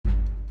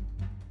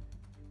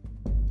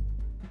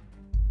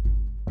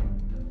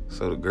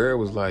So the girl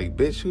was like,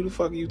 bitch, who the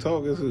fuck are you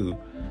talking to?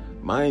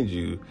 Mind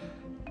you,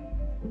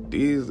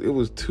 it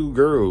was two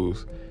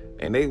girls,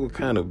 and they were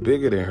kind of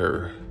bigger than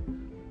her.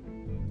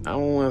 I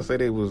don't want to say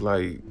they was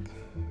like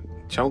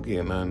chunky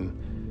or nothing,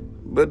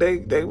 but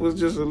they was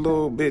just a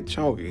little bit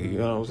chunky, you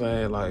know what I'm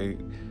saying? Like,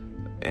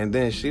 and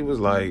then she was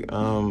like,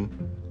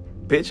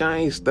 bitch, I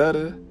ain't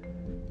stutter.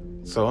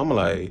 So I'm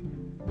like,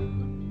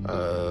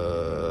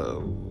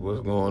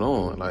 what's going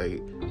on? Like,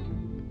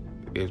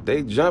 if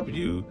they jump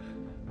you,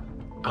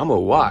 I'ma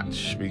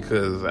watch,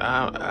 because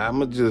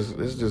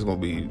it's just gonna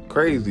be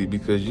crazy,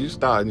 because you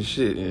starting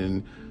shit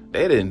and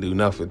they didn't do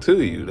nothing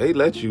to you. They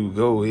let you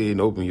go ahead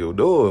and open your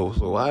door,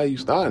 so why are you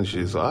starting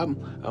shit? So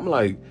I'm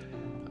like,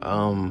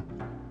 why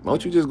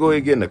don't you just go ahead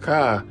and get in the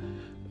car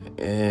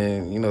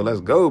and, let's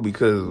go,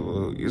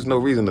 because there's no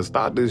reason to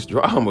start this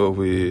drama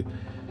over here.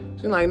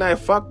 She's like, nah,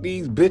 fuck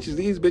these bitches.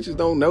 These bitches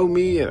don't know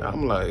me. And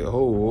I'm like,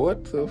 oh,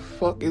 what the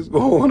fuck is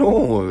going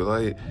on?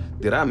 Like,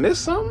 did I miss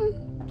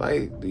something?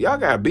 Like, y'all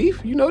got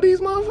beef? You know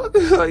these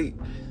motherfuckers? Like,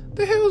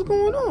 the hell's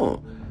going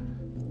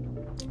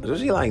on? So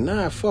she like,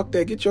 nah, fuck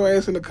that. Get your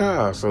ass in the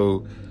car.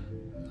 So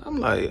I'm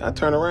like, I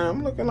turn around.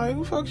 I'm looking like,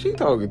 who the fuck she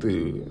talking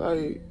to?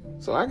 Like,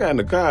 so I got in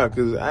the car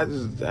because I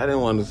didn't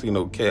want to see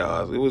no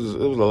chaos. It was a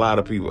lot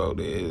of people out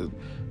there,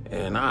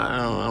 and I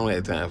don't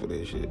have time for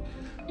this shit.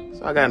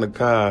 So I got in the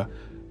car.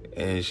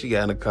 And she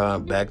got in the car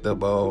and backed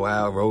up all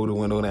wild, rolled the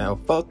window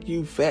down. Fuck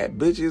you, fat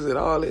bitches, and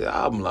all that.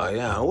 I'm like,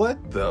 yeah,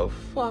 what the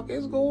fuck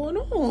is going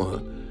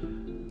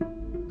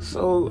on?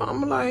 So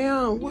I'm like,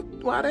 yeah,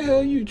 why the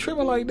hell you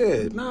tripping like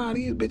that? Nah,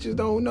 these bitches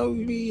don't know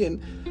me, and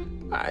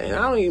I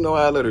don't even know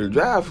how I let her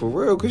drive for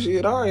real, because she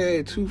had already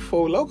had 2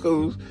 Four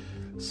Locos.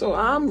 So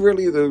I'm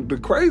really the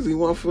crazy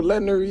one for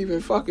letting her even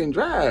fucking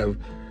drive.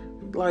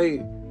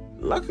 Like,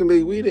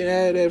 luckily we didn't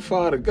have that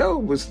far to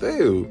go, but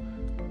still.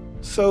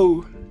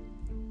 So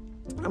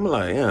I'm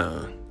like,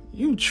 yeah,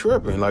 you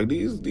tripping. Like,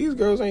 these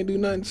girls ain't do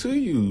nothing to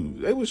you.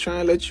 They was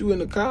trying to let you in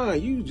the car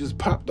and you just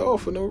popped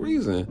off for no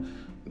reason.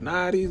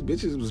 Nah, these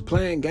bitches was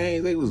playing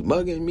games. They was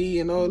mugging me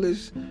and all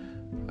this.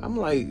 I'm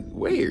like,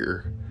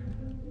 where?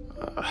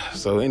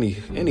 So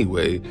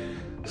anyway,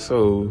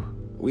 so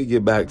we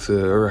get back to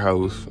her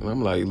house and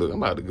I'm like, look,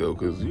 I'm about to go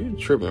because you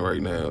tripping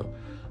right now.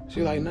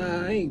 She like,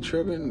 nah, I ain't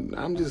tripping.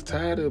 I'm just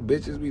tired of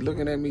bitches be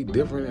looking at me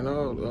different and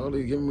all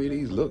they giving me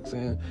these looks,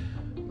 and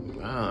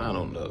I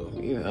don't know.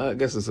 I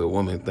guess it's a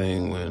woman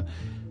thing when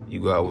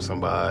you go out with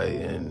somebody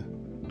and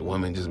the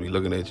woman just be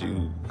looking at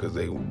you because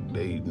they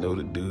know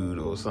the dude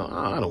or something.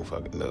 I don't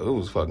fucking know. It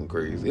was fucking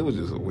crazy. It was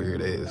just a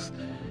weird ass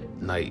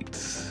night.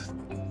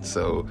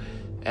 So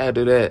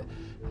after that,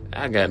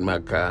 I got in my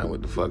car and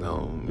went the fuck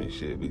home and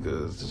shit,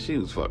 because she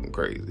was fucking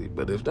crazy.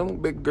 But if them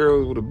big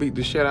girls would have beat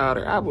the shit out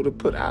of her, I would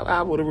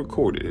have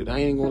recorded it. I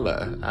ain't gonna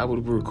lie. I would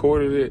have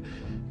recorded it.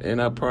 And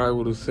I probably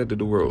would have sent it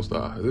to World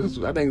Star. I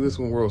think this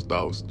when World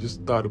Star was just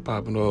started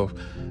popping off.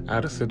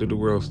 I'd have sent it to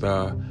World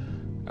Star.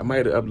 I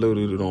might have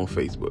uploaded it on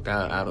Facebook.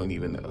 I don't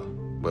even know.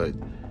 But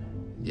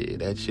yeah,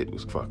 that shit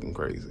was fucking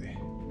crazy.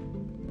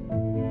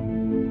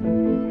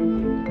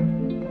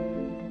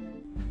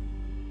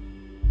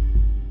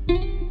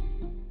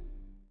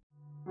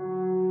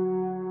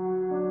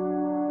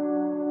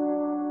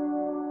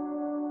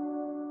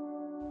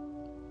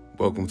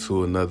 Welcome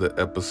to another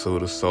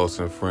episode of Sauce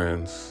and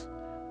Friends.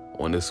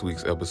 On this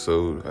week's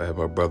episode, I have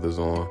our brothers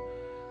on,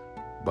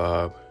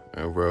 Bob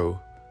and Ro,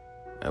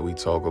 and we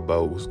talk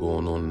about what's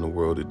going on in the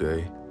world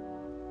today.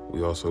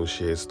 We also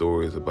share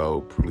stories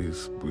about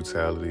police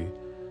brutality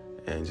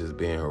and just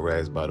being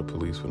harassed by the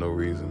police for no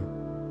reason.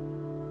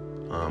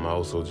 I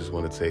also just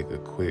want to take a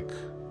quick,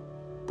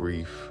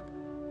 brief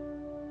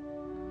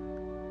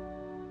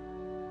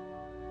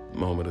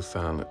moment of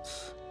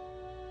silence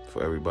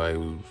for everybody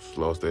who's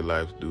lost their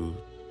lives due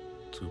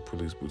to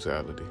police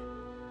brutality.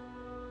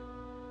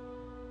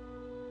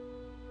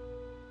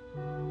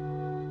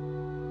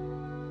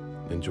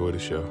 Enjoy the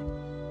show.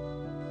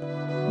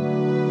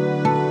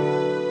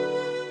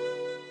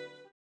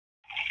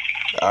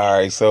 All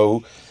right,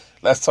 so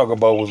let's talk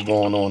about what's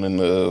going on in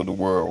the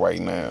world right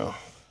now.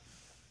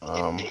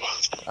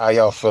 How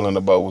y'all feeling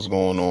about what's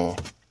going on?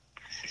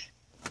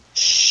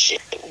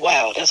 Shit,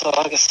 wow, that's all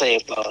I can say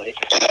about it.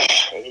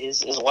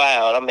 It's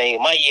wild. I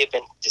mean, my year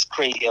been just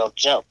crazy off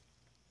jump.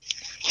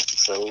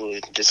 So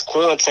this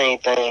quarantine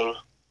thing,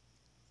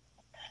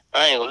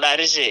 I ain't gonna lie,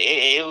 this shit,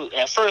 it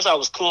at first I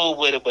was cool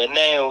with it, but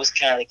now it's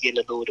kind of getting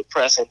a little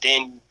depressing.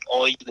 Then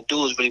all you can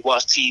do is really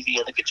watch TV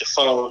and look at your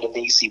phone, and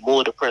then you see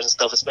more depressing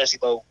stuff, especially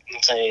about, you know what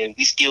I'm saying,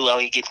 we still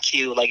out here getting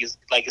killed like it's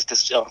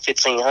this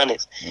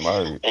 1500s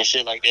Right. and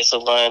shit like that. So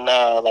like,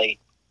 nah, like,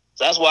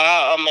 that's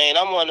why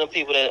I'm one of the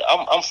people that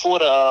I'm for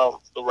the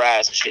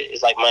riots and shit.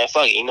 It's like, man,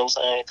 fuck it, you know what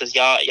I'm saying? Because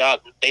y'all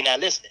they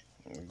not listening.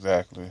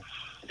 Exactly.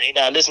 They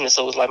not listening,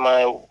 so it's like,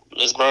 man,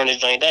 let's burn this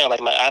joint down.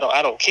 Like, man,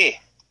 I don't care.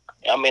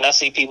 I mean, I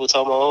see people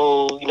talking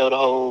about, the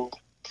whole,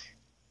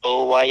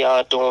 why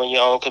y'all doing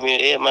your own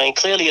community? I mean,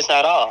 clearly it's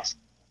not ours.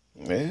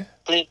 Yeah.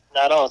 Clearly it's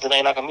not ours. It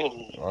ain't our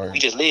community. Right. We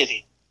just live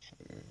here.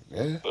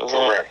 Yeah.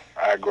 Correct.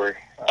 I agree.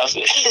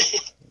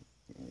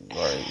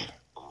 Right.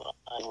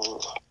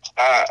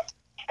 I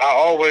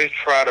always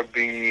try to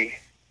be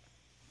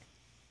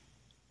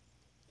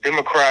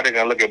democratic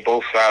and look at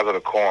both sides of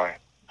the coin.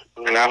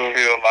 And I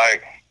feel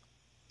like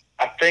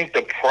I think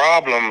the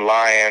problem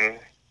lies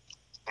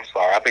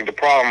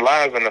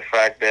in the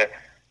fact that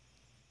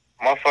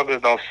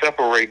motherfuckers don't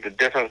separate the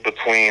difference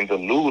between the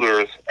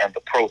looters and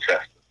the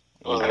protesters.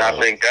 And I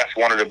think that's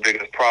one of the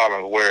biggest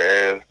problems,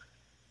 whereas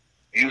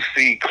you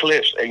see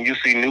clips and you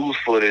see news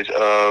footage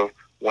of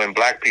when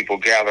black people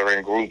gather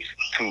in groups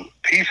to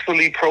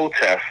peacefully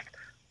protest,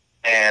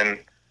 and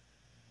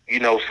you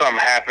know something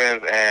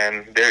happens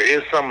and there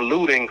is some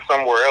looting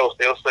somewhere else.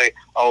 They'll say,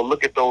 "Oh,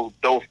 look at those."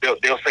 They'll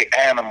say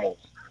animals,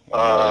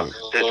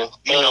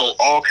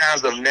 all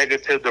kinds of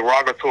negative,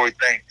 derogatory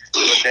things.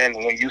 But then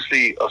when you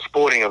see a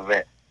sporting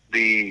event,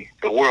 the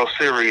World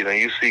Series, and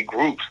you see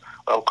groups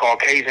of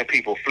Caucasian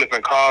people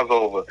flipping cars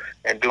over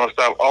and doing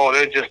stuff. Oh,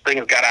 they're just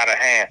things got out of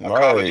hand. A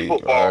college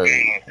football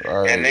game,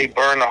 and they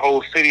burn the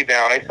whole city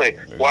down. They say,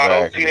 wow,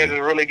 those teenagers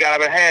really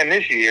got out of hand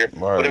this year.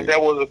 But if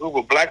that was a group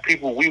of black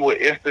people, we would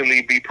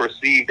instantly be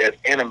perceived as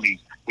enemies.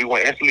 We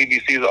would instantly be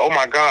seen as, oh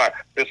my God,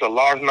 there's a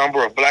large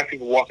number of black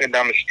people walking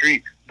down the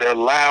street. They're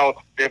loud,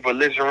 they're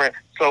belligerent.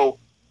 So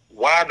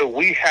why do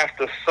we have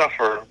to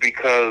suffer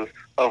because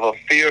of a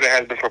fear that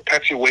has been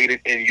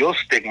perpetuated in your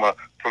stigma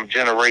from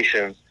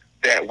generations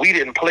that we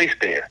didn't place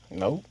there?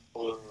 Nope.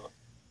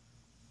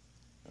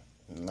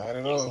 Not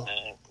at all.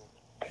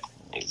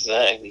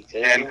 Exactly.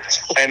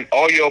 And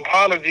all your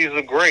apologies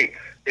are great.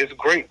 It's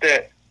great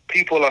that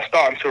people are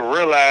starting to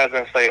realize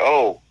and say,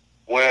 oh,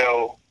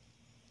 well,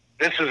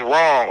 this is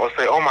wrong. Or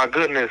say, oh, my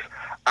goodness,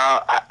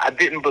 I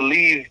didn't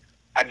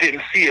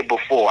see it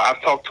before.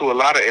 I've talked to a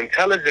lot of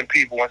intelligent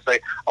people and say,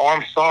 oh,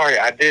 I'm sorry,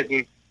 I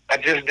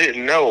just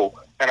didn't know.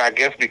 And I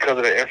guess because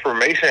of the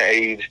information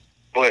age,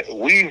 but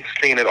we've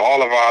seen it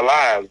all of our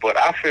lives. But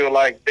I feel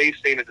like they've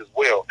seen it as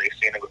well. They've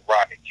seen it with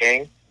Rodney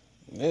King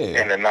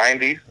in the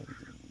 90s.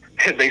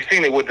 They've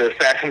seen it with the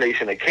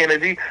assassination of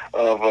Kennedy,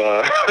 of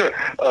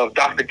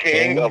Dr.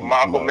 King, of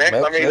Malcolm X.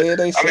 I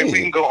mean,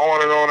 we can go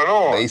on and on and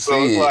on. They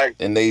see it,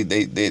 and they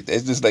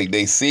it's just like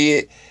they see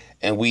it,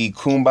 and we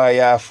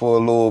kumbaya for a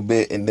little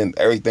bit, and then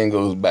everything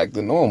goes back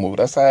to normal.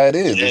 That's how it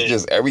is. Yeah. It's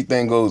just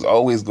everything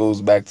always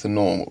goes back to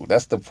normal.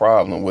 That's the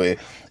problem, where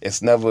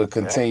it's never a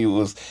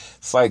continuous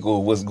cycle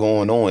of what's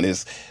going on.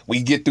 Is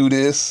we get through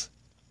this,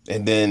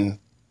 and then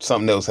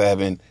something else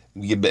happens.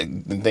 We get back,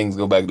 then things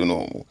go back to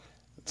normal.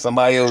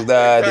 Somebody else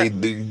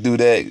died. They do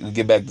that. We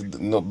get back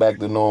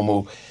to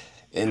normal,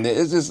 and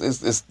it's just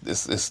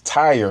it's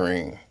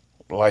tiring.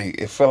 Like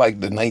it felt like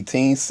the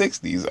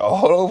 1960s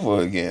all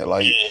over again.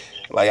 Like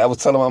I was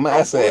telling my man,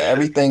 I said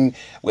everything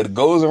what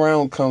goes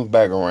around comes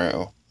back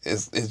around.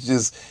 It's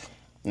just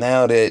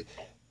now that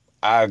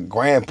our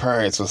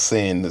grandparents are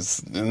saying this,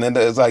 and then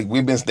it's like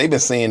they've been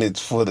saying it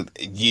for the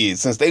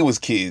years since they was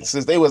kids,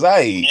 since they was our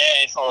age.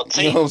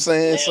 You know what I'm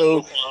saying?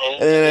 So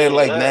and then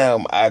like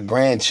now our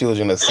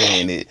grandchildren are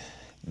saying it,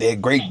 their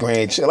great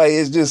grandchildren. Like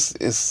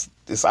it's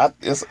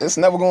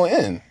never going to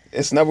end.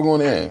 It's never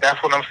going to end.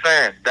 That's what I'm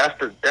saying.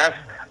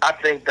 I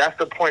think that's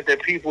the point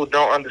that people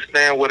don't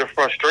understand where the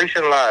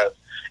frustration lies.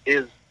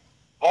 Is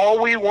all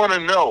we want to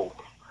know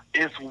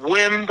is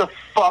when the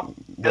fuck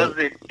does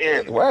it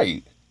end?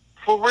 Right.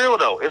 For real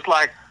though, it's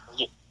like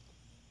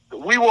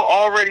we were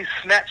already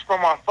snatched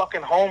from our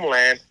fucking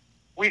homeland.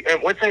 We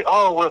say,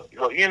 oh well,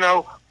 you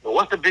know,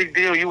 what's the big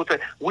deal? You would say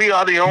we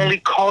are the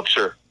only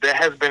culture that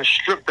has been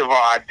stripped of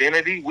our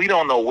identity. We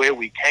don't know where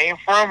we came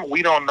from.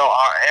 We don't know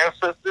our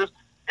ancestors.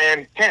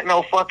 And can't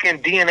no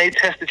fucking DNA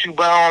test that you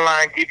buy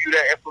online give you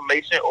that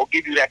information or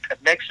give you that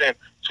connection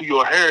to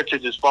your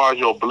heritage as far as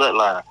your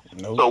bloodline.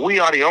 Nope. So we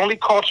are the only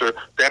culture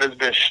that has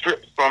been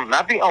stripped from,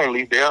 not the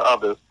only, there are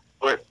others,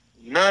 but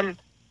none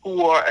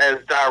who are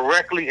as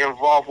directly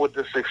involved with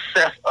the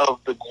success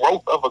of the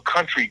growth of a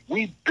country.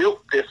 We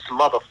built this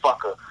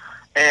motherfucker.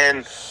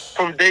 And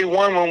from day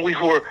one, when we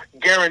were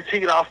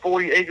guaranteed our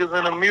 40 acres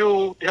and a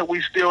mule that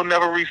we still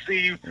never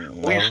received,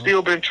 we've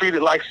still been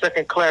treated like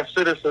second-class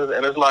citizens.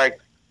 And it's like,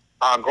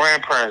 our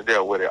grandparents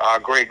dealt with it. Our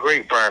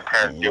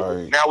great-great-grandparents dealt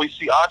with it. Now we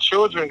see our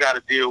children got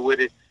to deal with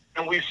it.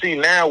 And we see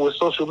now with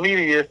social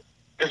media,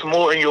 it's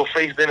more in your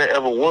face than it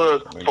ever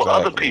was for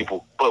other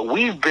people. But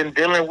we've been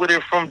dealing with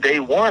it from day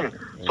one.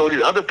 So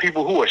these other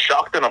people who are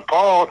shocked and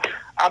appalled,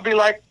 I'll be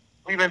like,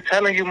 we've been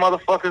telling you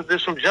motherfuckers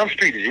this from Jump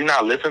Street. Did you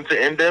not listen to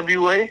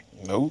NWA?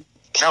 Nope.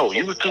 No,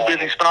 you was too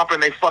busy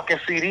stomping their fucking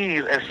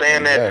CDs and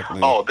saying that,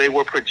 oh, they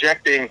were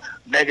projecting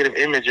negative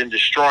image and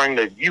destroying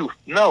the youth.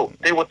 No,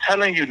 they were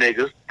telling you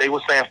niggas, they were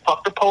saying,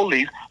 fuck the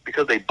police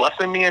because they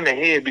busting me in the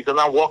head because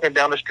I'm walking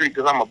down the street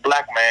because I'm a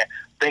black man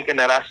thinking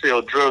that I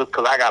sell drugs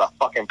because I got a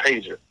fucking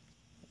pager.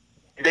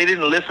 They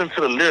didn't listen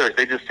to the lyrics.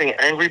 They just seen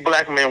angry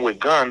black men with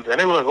guns, and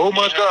they were like, oh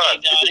my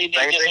God. Same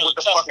thing with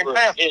the fucking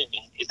Panthers.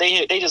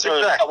 They just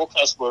heard a couple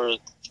cuss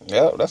words.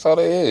 Yeah, that's all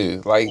they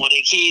is. Like, when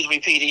their kids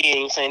repeat it, you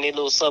know what I'm saying? They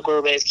little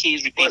suburb-ass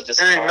kids repeat it.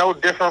 It ain't no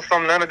different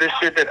from none of this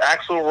shit that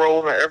Axl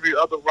Rose and every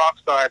other rock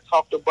star had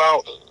talked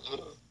about.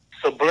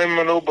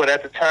 Subliminal, but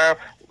at the time,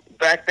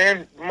 back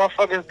then,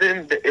 motherfuckers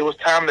didn't. It was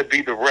time to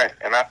be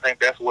direct, and I think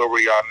that's where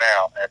we are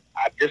now. And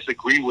I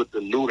disagree with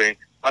the looting,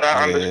 but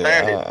I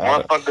understand it.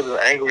 Motherfuckers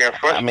are angry and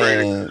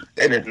frustrated,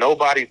 and if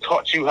nobody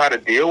taught you how to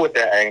deal with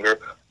that anger,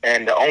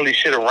 and the only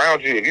shit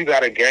around you, if you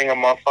got a gang of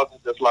motherfuckers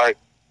that's like,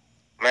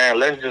 man,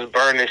 let's just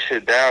burn this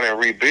shit down and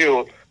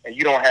rebuild, and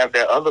you don't have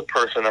that other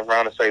person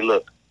around to say,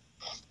 look,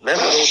 let's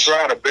go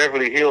drive to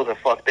Beverly Hills and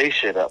fuck they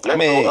shit up. Let's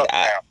go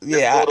uptown.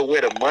 Let's go to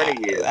where the money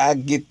is. I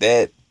get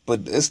that,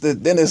 but it's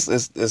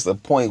the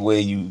point where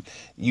you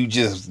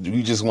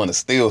just want to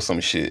steal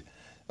some shit.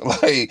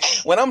 Like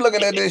when I'm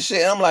looking at this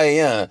shit, I'm like,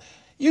 yeah,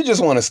 you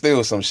just want to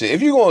steal some shit.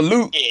 If you gonna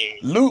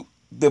loot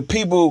the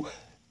people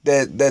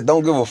that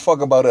don't give a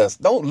fuck about us,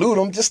 don't loot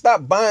them. Just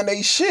stop buying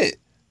they shit.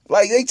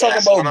 Like they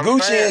talking about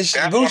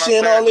Gucci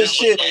and all this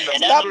shit.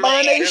 Stop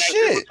buying they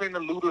shit. Between the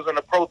looters and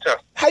the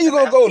protesters. How you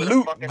gonna go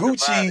loot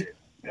Gucci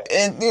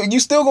and you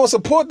still gonna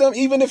support them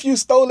even if you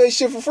stole that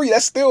shit for free?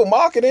 That's still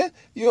marketing.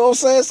 You know what I'm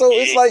saying? So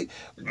it's like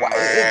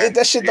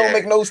that shit don't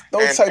make no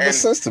type of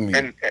sense to me.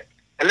 And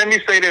let me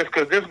say this,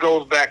 because this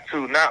goes back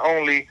to not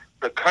only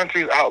the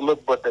country's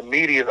outlook but the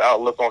media's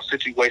outlook on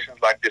situations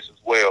like this as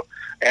well.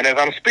 And as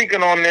I'm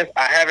speaking on this,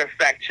 I haven't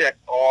fact checked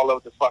all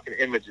of the fucking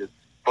images.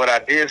 But I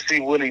did see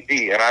Willie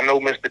D, and I know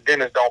Mr.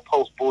 Dennis don't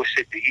post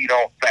bullshit that he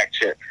don't fact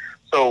check.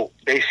 So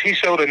he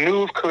showed a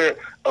news clip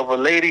of a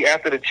lady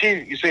after the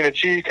cheese. You seen the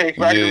Cheesecake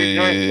Factory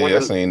joint? Yeah, I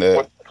seen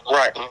that.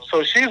 Right.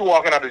 So she's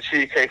walking out the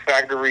Cheesecake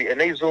Factory, and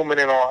they zooming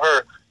in on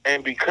her.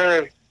 And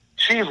because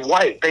she's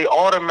white, they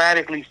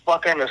automatically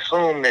fucking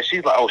assume that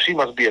she's like, oh, she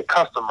must be a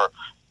customer.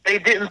 They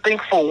didn't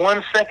think for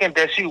 1 second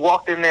that she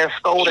walked in there and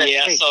stole that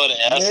cake. I saw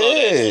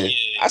that.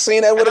 I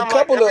seen that with a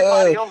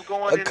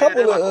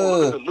couple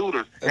of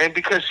looters. And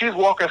because she's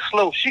walking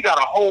slow, she got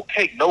a whole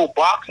cake, no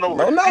box, no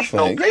receipt,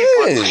 no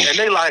paper. And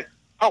they like,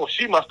 oh,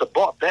 she must have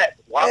bought that.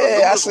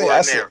 I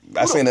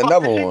seen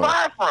another one.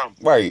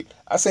 Right.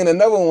 I seen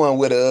another one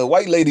where a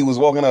white lady was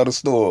walking out of the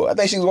store. I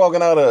think she was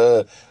walking out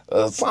of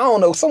I don't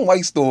know, some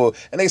white store,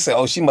 and they said,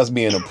 oh, she must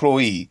be an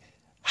employee.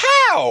 How?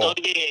 Oh,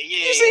 yeah.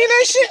 You seen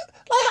that shit?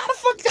 Like, how the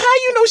fuck, how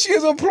you know she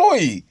is an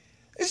employee?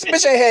 This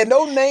bitch ain't had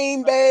no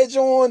name badge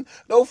on,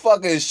 no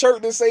fucking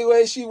shirt to say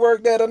where she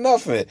worked at or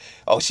nothing.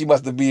 Oh, she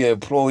must be an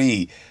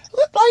employee.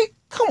 Like,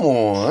 come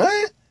on,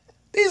 man.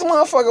 These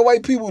motherfucking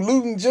white people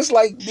looting just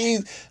like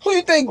these. Who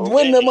you think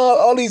went them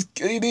all these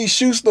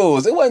shoe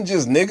stores? It wasn't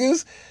just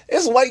niggas.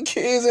 It's white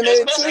kids in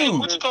there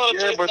too.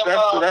 Yeah, but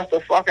that's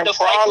the fucking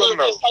problem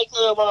though.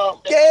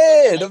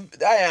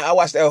 I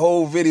watched that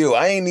whole video.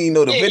 I ain't even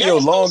know the video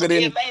longer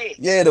than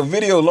the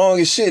video long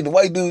as shit. The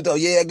white dude thought,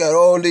 I got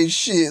all this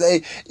shit.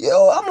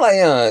 I'm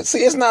like,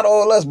 see, it's not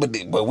all us, but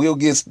we'll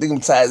get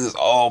stigmatized as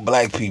all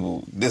black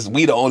people.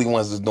 We the only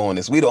ones that's doing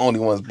this. We the only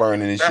ones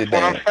burning this shit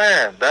down.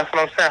 That's what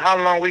I'm saying. How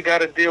long we got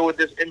to deal with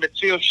this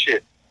immature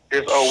shit?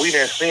 We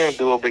didn't see him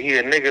do it, but he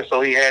a nigga,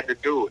 so he had to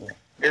do it.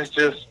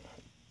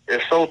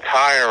 It's so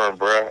tiring,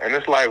 bruh. And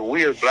it's like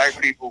we as black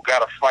people got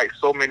to fight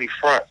so many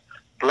fronts.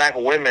 Black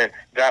women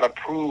got to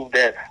prove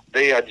that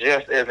they are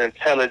just as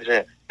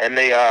intelligent and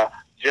they are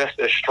just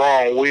as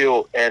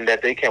strong-willed and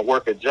that they can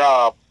work a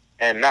job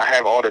and not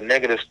have all the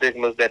negative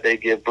stigmas that they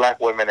give black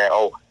women that,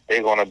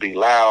 they're going to be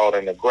loud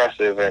and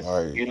aggressive. And,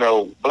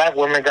 black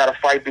women got to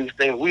fight these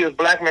things. We as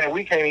black men,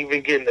 we can't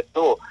even get in the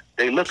door.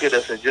 They look at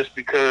us and just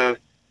because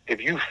if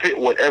you fit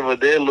whatever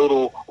their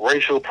little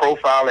racial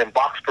profile and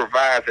box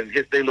provides and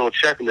hit their little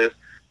checklist,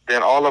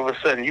 then all of a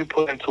sudden you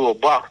put into a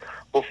box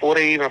before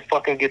they even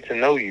fucking get to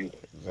know you.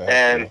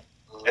 Exactly.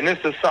 And this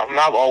is something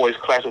I've always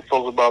clashed with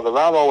folks about, because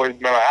I've always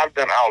been like, I've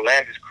done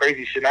outlandish,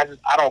 crazy shit. And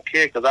I don't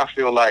care, because I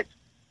feel like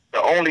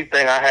the only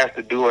thing I have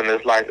to do in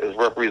this life is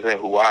represent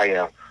who I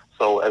am.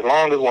 So as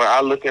long as when I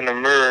look in the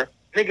mirror,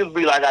 niggas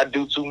be like I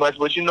do too much,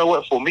 but you know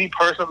what? For me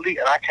personally,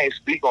 and I can't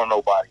speak on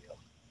nobody else,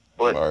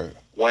 but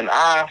when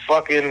I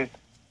fucking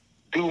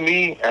do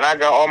me and I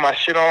got all my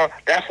shit on,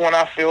 that's when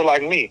I feel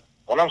like me.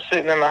 When I'm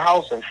sitting in the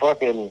house and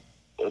fucking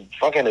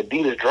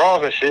Adidas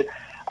drawers and shit,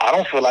 I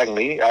don't feel like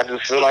me. I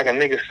just feel like a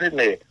nigga sitting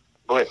there.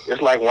 But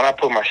it's like when I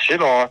put my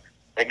shit on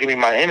and give me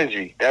my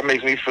energy, that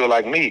makes me feel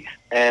like me.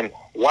 And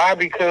why?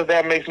 Because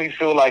that makes me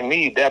feel like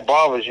me, that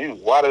bothers you.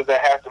 Why does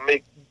that have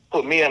to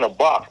put me in a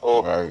box?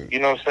 Or, you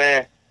know what I'm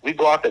saying? We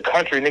go out the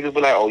country, niggas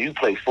be like, oh, you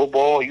play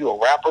football, you a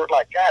rapper?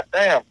 Like,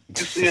 goddamn,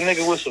 you see a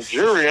nigga with some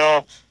jewelry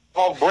on,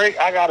 off break,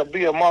 I gotta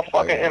be a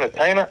motherfucking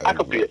entertainer. I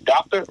could be a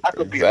doctor. I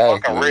could be a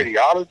fucking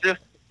radiologist.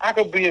 I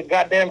could be a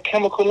goddamn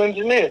chemical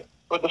engineer.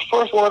 But the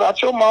first word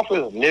out your mouth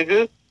is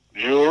nigga,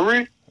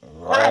 jewelry,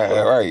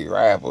 rapper.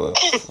 Rapper,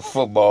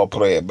 football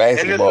player,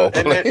 basketball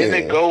player. And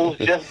it goes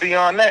just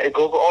beyond that. It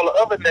goes to all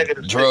the other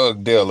negative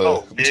drug dealer.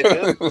 So,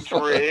 nigga,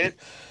 Fred,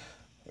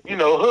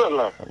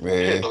 hoodlum.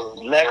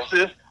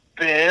 Lexus,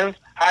 Benz.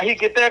 How he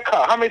get that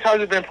car? How many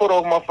times you been put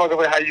over motherfucker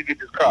for how you get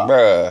this car?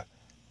 Bruh.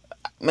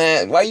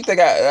 Man, why you think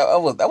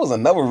that was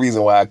another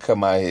reason why I cut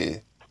my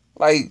hair?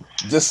 Like,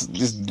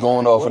 just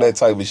going off of that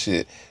type of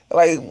shit.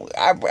 Like,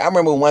 I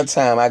remember one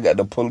time I got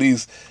the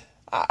police,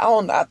 I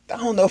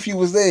don't know if you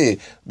was there,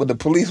 but the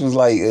police was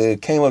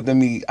like came up to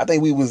me. I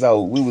think we was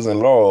in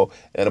Laurel,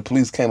 and the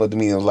police came up to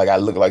me and was like, I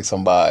look like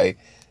somebody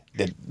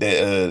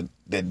that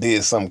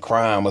did some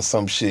crime or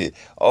some shit,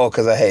 all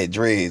because I had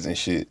dreads and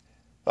shit.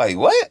 Like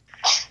what?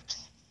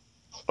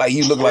 Like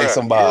you look like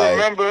somebody.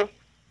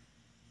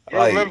 You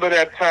remember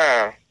that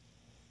time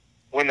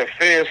when the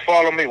feds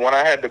followed me when I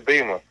had the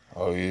Beamer?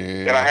 Oh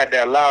yeah. And I had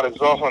that loud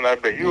exhaust on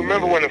that bitch. You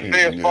remember when the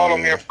feds followed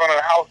me in front of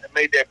the house and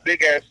made that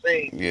big ass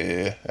scene?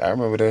 Yeah, I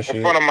remember that shit.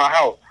 In front of my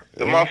house.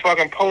 The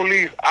motherfucking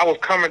police, I was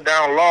coming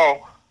down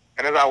Law,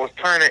 and as I was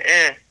turning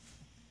in,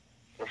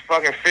 the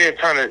fucking fed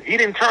he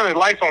didn't turn his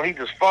lights on, he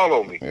just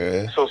followed me.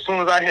 Yeah. So as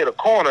soon as I hit a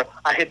corner,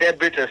 I hit that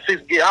bitch in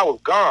 6th gear, I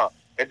was gone.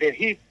 And then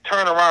he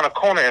turned around a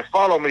corner and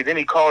followed me, then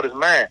he called his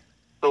man.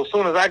 So as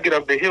soon as I get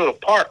up the hill to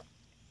park,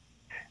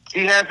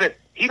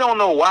 he don't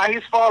know why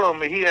he's following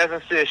me. He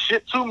hasn't said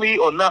shit to me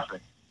or nothing.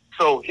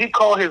 So he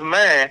called his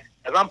man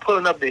as I'm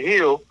pulling up the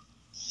hill.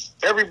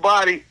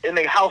 Everybody in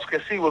their house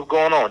can see what's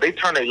going on. They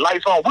turn their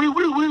lights on,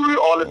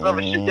 all this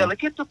other shit, yelling,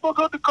 get the fuck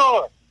out the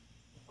car.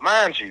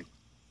 Mind you,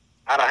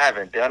 I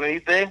haven't done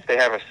anything. They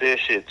haven't said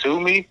shit to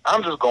me.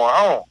 I'm just going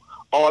home.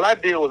 All I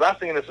did was I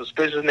seen a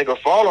suspicious nigga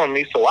following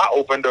me, so I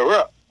opened her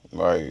up.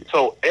 Right.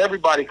 So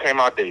everybody came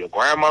out there. Your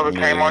grandmother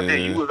came out there.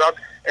 You was out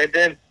there. And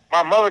then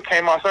my mother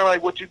came out, saying,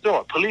 like, what you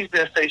doing? Police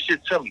didn't say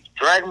shit to me.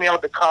 Dragged me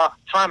out the car,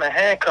 trying to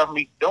handcuff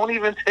me. Don't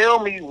even tell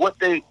me what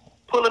they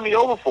pulling me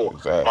over for.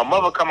 Exactly. My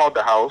mother come out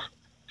the house.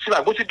 She's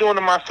like, what you doing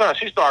to my son?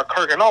 She started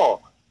kirking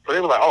off. So they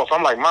were like, oh, so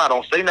I'm like, Ma,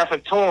 don't say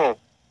nothing to him.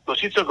 So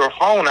she took her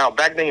phone out.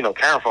 Back then,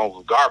 camera phones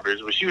was garbage,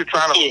 but she was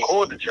trying to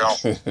record the jump.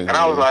 And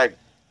I was like,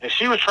 and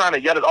she was trying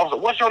to yell at the officer,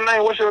 what's your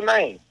name? What's your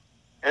name?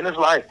 And it's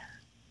like,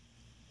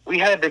 we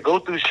had to go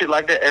through shit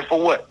like that. And for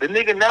what? The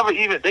nigga never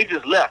even, they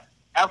just left.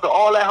 After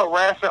all that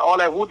harassment, all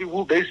that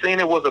whoopie-whoop, they seen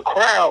it was a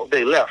crowd,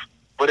 they left.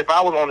 But if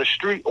I was on the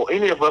street or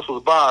any of us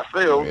was by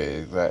ourselves, yeah,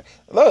 exactly.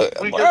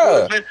 Look, we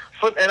just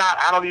and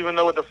I don't even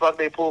know what the fuck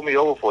they pulled me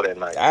over for that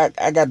night.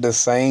 I got the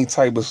same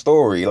type of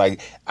story. Like,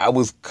 I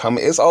was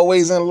coming, it's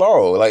always in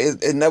Laurel. Like,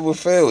 it never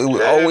failed. It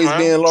would always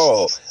be in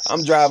Laurel.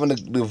 I'm driving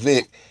the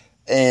Vic,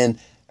 and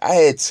I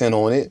had tint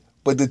on it,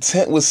 but the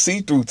tint was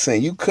see-through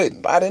tint. You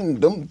couldn't,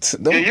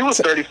 you was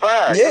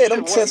 35. Yeah,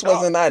 them tints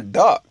wasn't that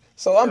dark.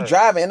 So I'm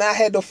driving, and I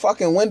had the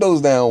fucking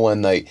windows down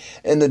one night,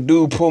 and the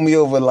dude pulled me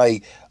over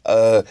like,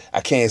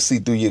 I can't see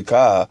through your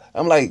car.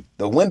 I'm like,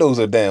 the windows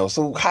are down,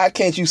 so how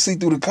can't you see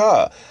through the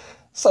car?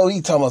 So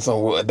he talking about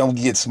some, don't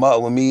get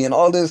smart with me and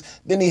all this.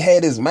 Then he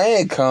had his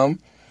man come.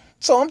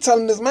 So I'm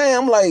telling this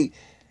man, I'm like,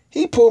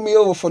 he pulled me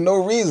over for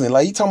no reason.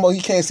 Like, he talking about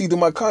he can't see through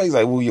my car. He's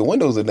like, well, your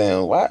windows are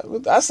down. Why?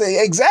 I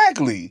say,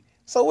 exactly.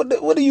 So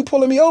what are you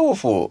pulling me over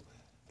for?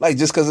 Like,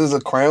 just because it's a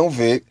Crown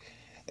Vic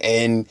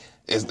and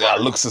I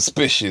look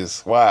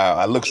suspicious. Wow,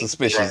 I look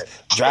suspicious.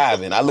 Right.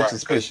 Driving, I look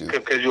suspicious.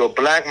 Because you're a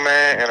black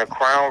man and a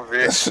Crown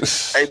Vic.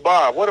 Hey,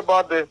 Bob,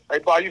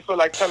 you feel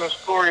like telling a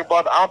story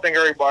about, I don't think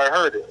everybody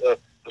heard it,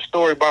 the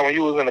story about when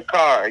you was in the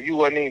car and you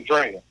wasn't even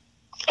drinking.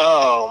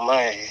 Oh,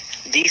 man.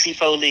 DC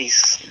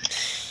police.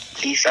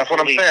 That's what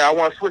I'm saying. I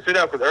want to switch it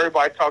up because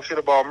everybody talks shit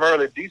about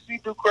Merlin.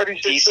 DC do crazy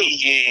shit too.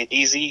 Yeah,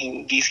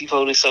 DC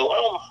police.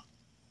 So,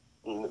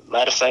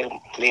 matter of fact,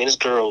 me and this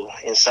girl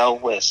in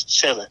Southwest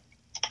chilling.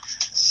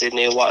 Sitting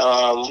there,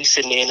 we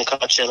sitting there in the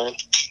car chilling,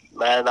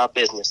 minding our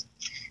business.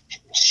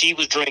 She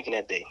was drinking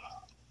that day.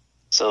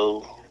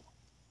 So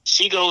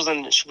she goes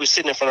and she was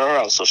sitting in front of her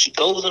house. So she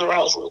goes in her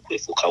house real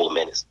quick for a couple of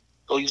minutes.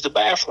 Go use the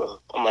bathroom.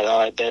 I'm like, all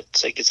right, bet,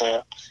 take your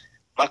time.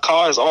 My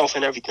car is off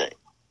and everything.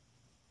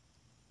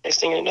 Next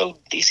thing you know,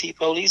 DC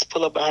police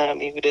pull up behind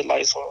me with their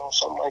lights on.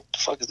 So I'm like, the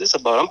fuck is this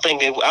about? I'm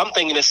thinking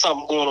there's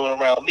something going on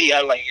around me.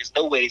 I'm like, there's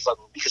no way they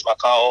fucking because my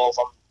car off.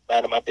 I'm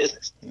minding my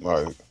business.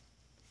 Right.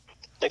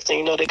 Next thing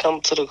you know, they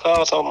come to the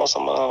car talking about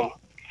some,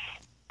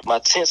 my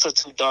tints are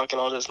too dark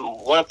and all this.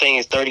 One thing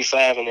is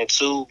 35, and then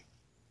two,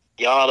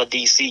 y'all are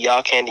DC.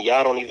 Y'all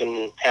don't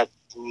even have,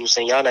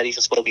 saying y'all not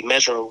even supposed to be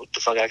measuring what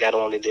the fuck I got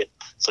on it.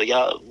 So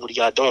y'all, what are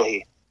y'all doing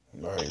here?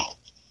 Right.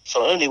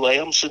 So anyway,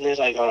 I'm sitting there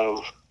like,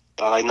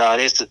 nah,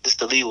 this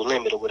the legal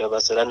limit or whatever. I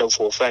said, I know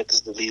for a fact this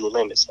is the legal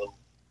limit. So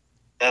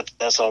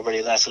that's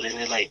already last. So then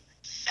they're like,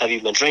 have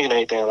you been drinking or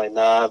anything? I'm like,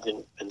 nah, I've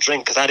been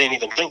drinking because I didn't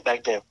even drink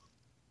back then.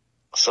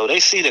 So they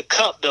see the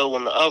cup, though,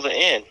 on the other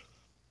end.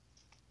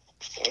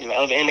 On the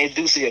other end, they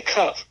do see a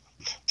cup.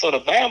 So the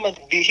Bama,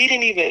 he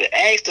didn't even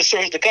ask to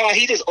search the car.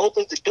 He just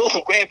opens the door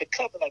and grabbed the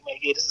cup. And like, man,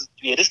 this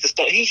is the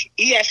stuff.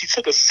 He actually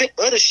took a sip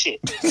of the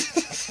shit.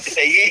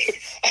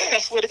 Yeah, I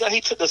swear to God,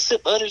 he took a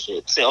sip of the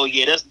shit. Said, oh,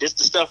 yeah, this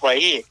the stuff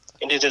right here.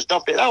 And then just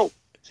dump it out.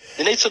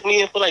 Then they took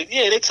me in for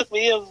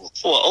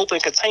an open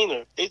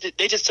container.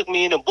 They just took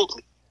me in a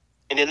booklet.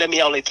 And then let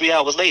me out like 3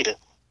 hours later.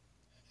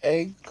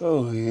 Hey,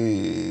 go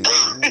ahead.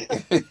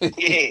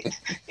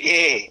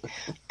 yeah.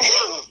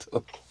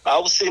 I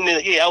was sitting in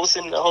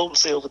the holding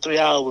cell for 3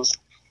 hours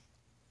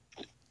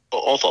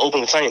off an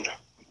open container.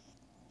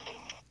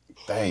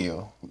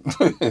 Damn.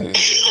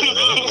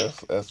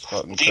 that's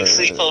fucking DC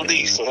crazy.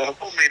 police, man.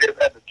 Told me this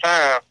at the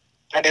time.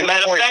 And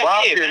matter of fact,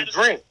 Bob didn't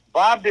drink.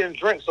 Bob didn't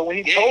drink, so when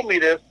he told me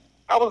this,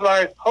 I was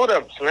like, hold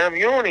up, Slim,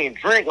 you don't even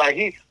drink. Like,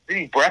 did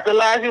he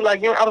breathalyze you?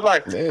 Like, I was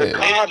like, the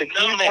car,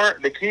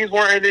 the keys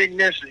weren't in the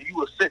ignition. You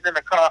were sitting in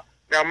the car.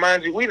 Now,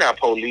 mind you, we not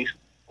police.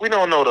 We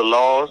don't know the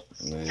laws.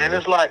 And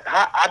it's like,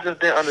 I just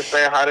didn't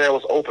understand how that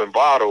was open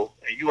bottle,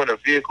 and you in a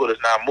vehicle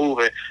that's not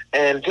moving.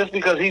 And just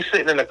because he's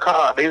sitting in the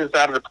car, they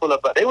decided to pull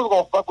up. They was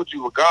going to fuck with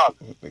you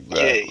regardless.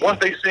 Exactly. Once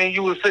they seen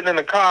you was sitting in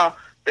the car,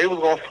 they was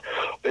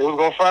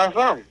gonna find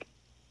something.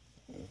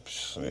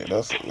 Shit,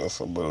 that's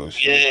some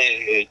bullshit.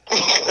 Yeah.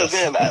 Because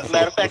then,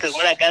 matter of fact,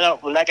 when I got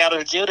out of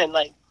the jail that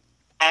night,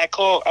 I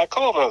called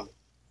him.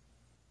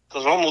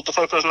 Because Roman was the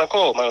first person I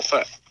called, matter of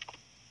fact.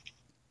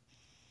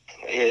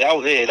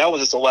 Yeah, that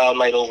was just a wild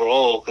night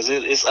overall. Because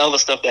it's other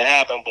stuff that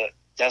happened, but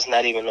that's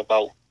not even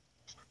about.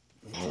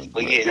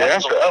 But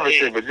that's the other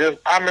shit. But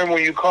I remember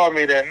when you called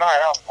me that night,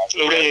 I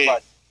was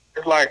like,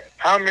 it's like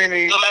how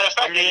many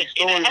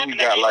stories we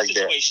got like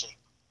that?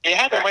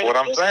 That's what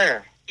I'm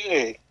saying.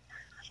 Yeah.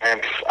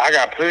 And I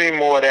got plenty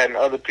more of that than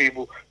other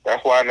people.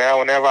 That's why now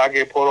whenever I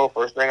get pulled over,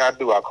 first thing I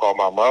do, I call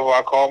my mother,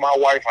 I call my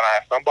wife, and I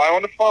have somebody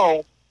on the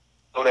phone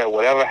so that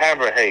whatever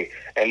happened, hey,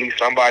 at least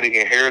somebody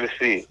can hear to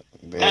see it.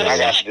 And I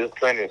got just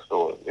plenty of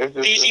stories.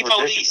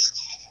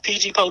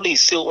 PG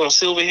Police on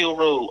Silver Hill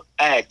Road.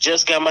 I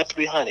just got my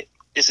 300.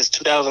 This is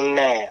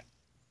 2009.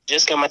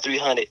 Just got my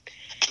 300.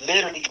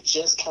 Literally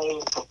just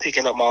came from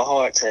picking up my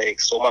hard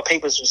tags. So my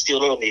papers were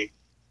still on there.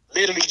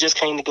 Literally just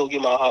came to go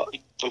get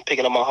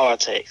picking up my hard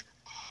tags.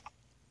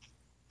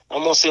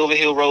 I'm on Silver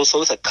Hill Road,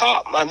 so it's a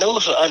cop. I know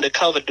it's an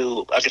undercover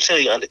dude. I can tell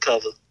you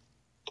undercover.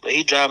 But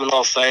he driving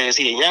off fast.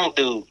 He a young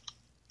dude.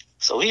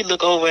 So he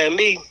look over at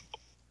me.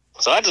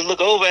 So I just look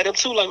over at him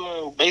too, like,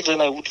 man, basically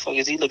like, what the fuck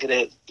is he looking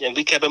at? And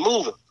we kept it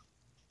moving.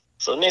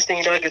 So next thing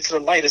you know, I get to the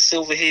light of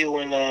Silver Hill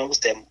and what's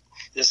that?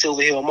 The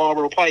Silver Hill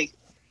Marlboro Pike.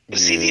 The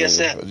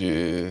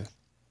CDSF.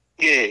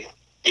 Yeah.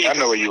 I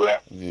know where you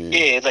at.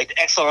 Yeah, like the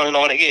Exxon and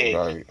all that. Yeah.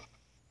 Right.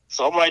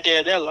 So I'm right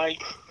there at that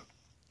light.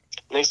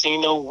 Next thing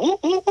you know,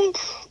 whoop, whoop, whoop.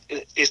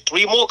 It's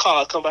 3 more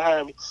cars come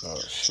behind me. Oh,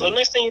 so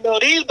next thing you know,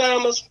 these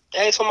bammers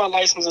ask for my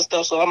license and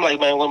stuff. So I'm like,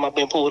 man, what am I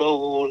being pulled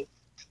over?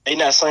 They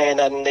not saying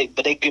nothing,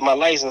 but they get my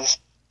license.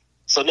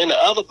 So then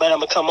the other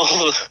bammer come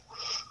over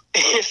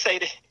and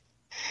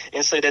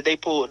say that they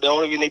pulled. The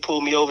only reason they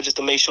pulled me over just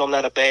to make sure I'm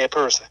not a bad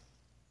person.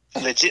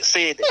 Legit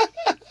said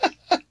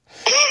that.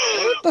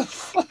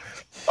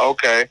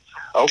 Okay.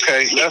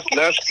 That's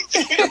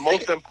the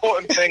most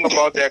important thing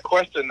about that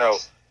question, though.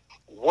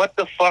 What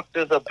the fuck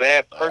does a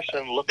bad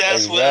person look like?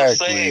 That's what I'm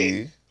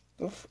saying.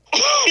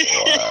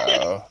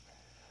 Wow.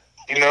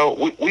 You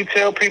know, we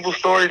tell people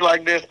stories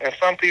like this, and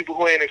some people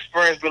who ain't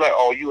experienced be like,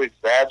 oh, you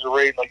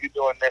exaggerating, or you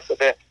doing this or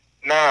that.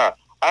 Nah,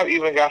 I've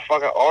even got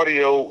fucking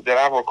audio that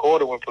I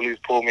recorded when police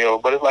pulled me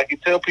over. But it's like you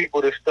tell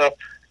people this stuff,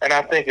 and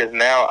I think it's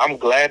now, I'm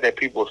glad that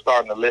people are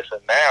starting to listen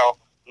now,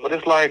 but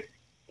it's like,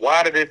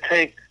 why did it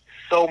take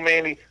so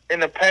many? In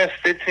the past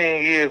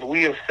 15 years,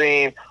 we have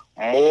seen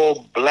more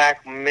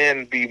black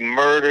men be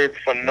murdered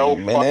for no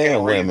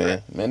fucking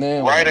reason.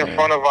 Right in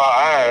front of our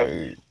eyes.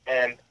 Right.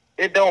 And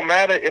it don't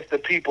matter if the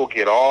people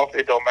get off.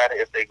 It don't matter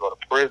if they go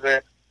to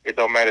prison. It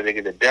don't matter if they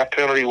get the death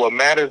penalty. What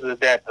matters is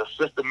that the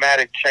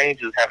systematic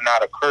changes have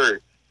not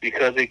occurred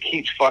because it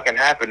keeps fucking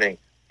happening.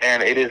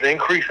 And it is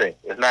increasing.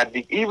 It's not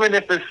even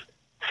if it's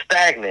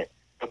stagnant.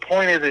 The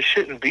point is it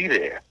shouldn't be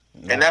there.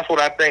 No. And that's what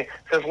I think.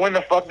 Since when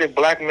the fuck did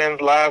black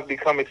men's lives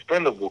become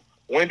expendable?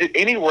 When did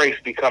any race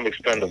become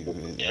expendable?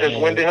 Since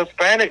when did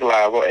Hispanic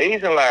lives or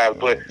Asian lives?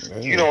 But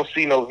you don't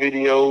see no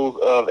videos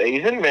of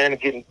Asian men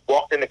getting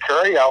walked in the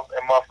curry house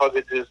and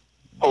motherfuckers just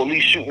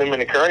police shooting them in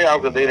the curry house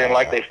because they didn't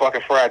like their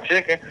fucking fried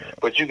chicken.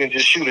 But you can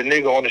just shoot a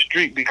nigga on the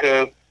street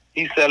because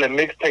he's selling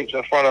mixtapes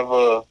in front of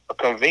a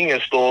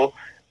convenience store,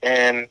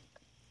 and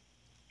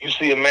you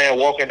see a man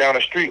walking down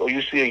the street, or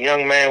you see a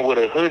young man with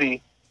a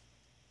hoodie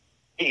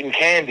eating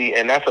candy,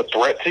 and that's a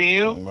threat to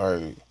you.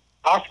 Right.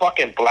 Our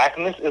fucking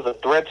blackness is a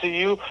threat to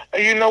you.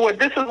 And you know what?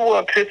 This is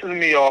what pisses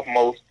me off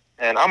most.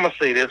 And I'm going to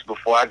say this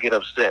before I get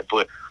upset,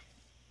 but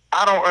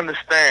I don't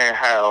understand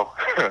how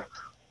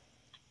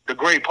the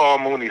great Paul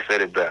Mooney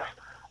said it best.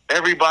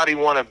 Everybody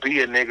want to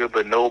be a nigga,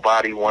 but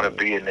nobody want to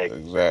be a nigga.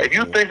 Exactly. If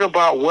you think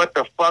about what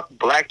the fuck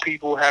black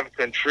people have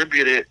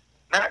contributed,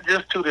 not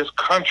just to this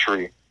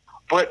country,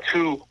 but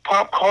to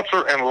pop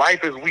culture and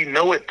life as we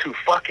know it to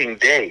fucking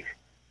day.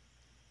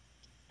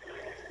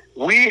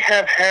 We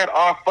have had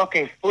our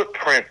fucking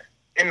footprint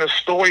in the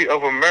story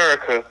of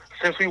America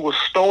since we were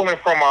stolen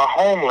from our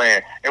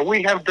homeland. And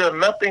we have done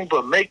nothing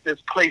but make this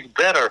place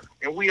better.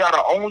 And we are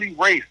the only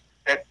race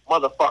that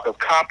motherfuckers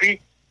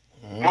copy.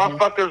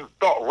 Motherfuckers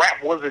thought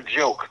rap was a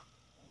joke.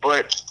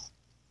 But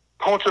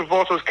culture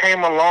vultures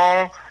came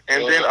along,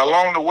 and then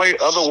along the way,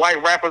 other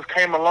white rappers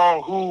came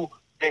along who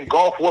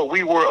engulfed what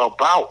we were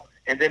about.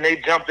 And then they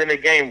jumped in the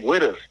game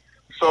with us.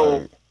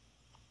 So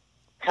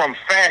from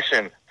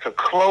fashion to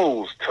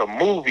clothes, to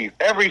movies,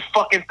 every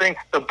fucking thing.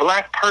 The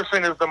black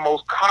person is the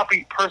most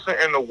copied person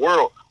in the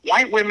world.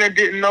 White women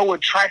didn't know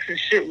what tracks and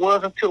shit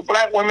was until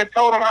black women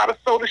told them how to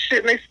sew the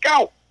shit in their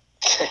scalp.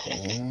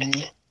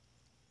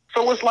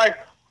 So it's like,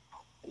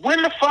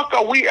 when the fuck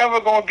are we ever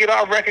gonna get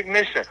our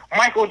recognition?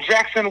 Michael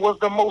Jackson was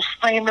the most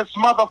famous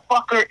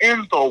motherfucker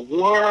in the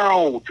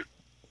world.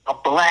 A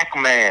black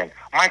man.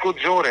 Michael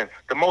Jordan,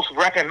 the most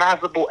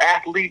recognizable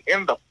athlete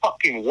in the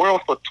fucking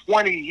world for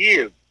 20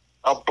 years.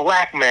 A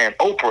black man.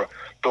 Oprah,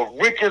 the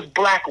richest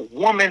black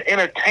woman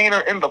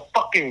entertainer in the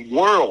fucking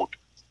world.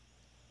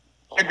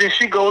 And then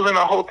she goes in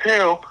a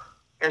hotel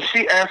and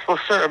she asks for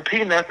certain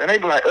peanuts and they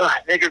be like, ugh,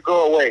 nigga,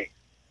 go away.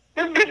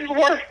 This bitch is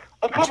worth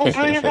a couple $1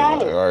 billion.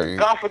 Right.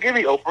 God forgive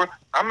me, Oprah.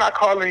 I'm not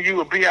calling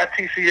you a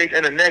bitch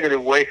in a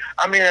negative way.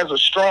 I mean as a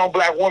strong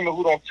black woman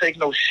who don't take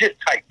no shit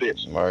type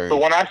bitch. Right. So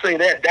when I say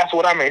that, that's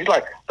what I mean. He's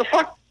like, the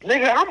fuck,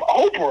 nigga, I'm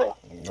Oprah.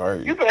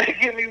 Right. You better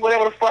give me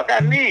whatever the fuck I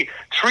need.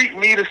 Treat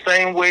me the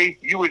same way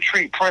you would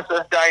treat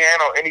Princess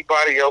Diana or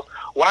anybody else.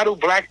 Why do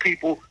black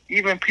people,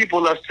 even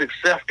people of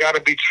success, got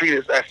to be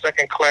treated as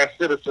second-class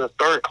citizens,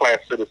 third-class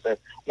citizens?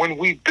 When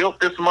we built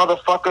this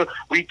motherfucker,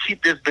 we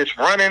keep this bitch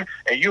running,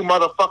 and you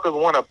motherfuckers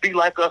want to be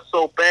like us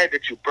so bad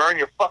that you burn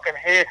your fucking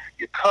hair,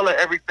 you color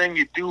everything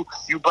you do,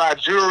 you buy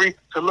jewelry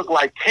to look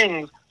like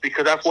kings,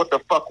 because that's what the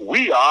fuck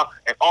we are,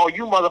 and all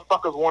you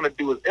motherfuckers want to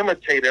do is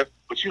imitate us,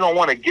 but you don't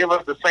want to give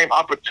us the same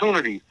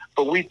opportunities.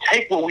 But we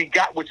take what we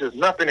got, which is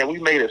nothing, and we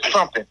made it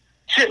something.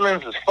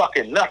 Chitlins is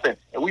fucking nothing,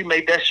 and we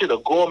made that shit a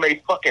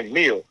gourmet fucking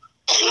meal.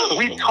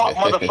 We taught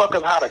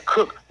motherfuckers how to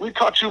cook. We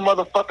taught you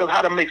motherfuckers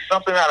how to make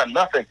something out of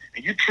nothing,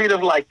 and you treat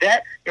us like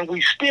that, and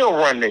we still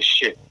run this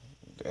shit.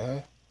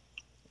 Yeah.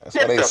 That's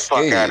Get why they the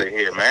scared. fuck out of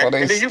here, man.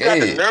 And then you got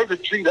the nerve to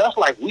treat us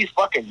like we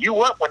fucking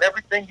you up when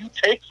everything you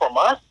take from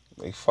us.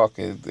 They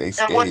scared.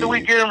 And what do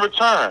we get in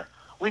return?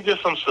 We get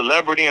some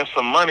celebrity and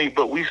some money,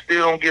 but we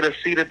still don't get a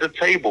seat at the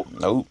table.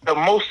 Nope. The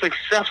most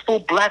successful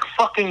black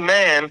fucking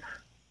man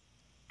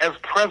as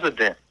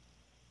president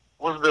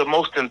was the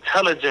most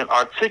intelligent,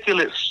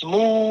 articulate,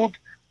 smooth,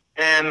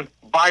 and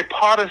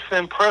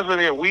bipartisan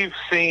president we've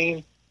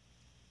seen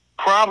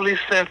probably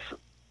since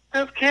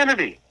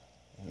Kennedy.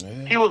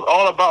 Yeah. He was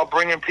all about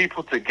bringing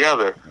people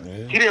together.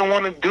 Yeah. He didn't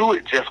want to do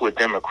it just with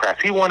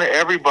Democrats. He wanted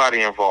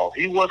everybody involved.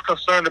 He was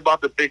concerned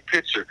about the big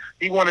picture.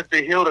 He wanted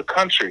to heal the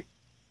country.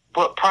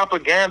 But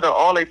propaganda,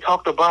 all they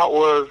talked about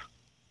was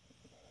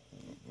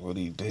what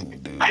he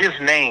didn't do. his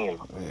name,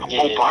 Yeah.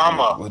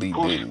 Obama. What he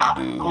didn't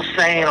do.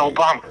 Hussein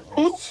Obama.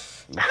 Who?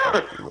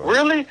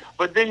 Really?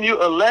 But then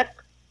you elect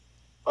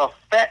a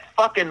fat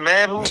fucking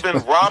man who's been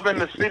robbing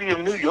the city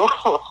of New York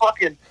for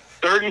fucking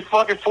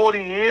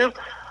 40 years?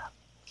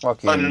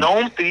 Fucking A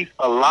known thief,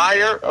 a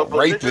liar, a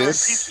belligerent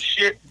rapist, piece of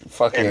shit.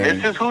 fucking And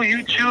this is who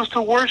you choose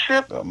to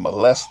worship? a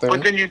molester.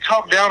 But then you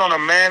talk down on a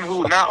man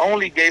who not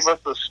only gave us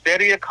a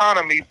steady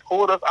economy,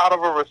 pulled us out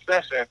of a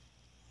recession,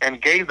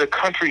 and gave the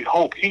country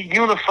hope. He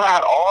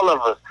unified all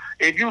of us.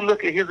 If you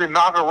look at his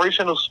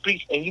inaugurational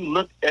speech and you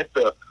look at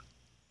the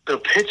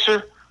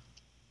picture,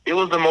 it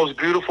was the most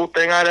beautiful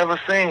thing I'd ever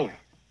seen.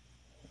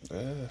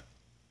 Yeah.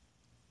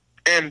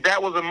 And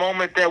that was a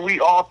moment that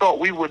we all thought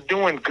we were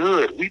doing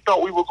good. We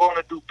thought we were going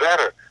to do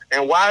better.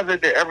 And why is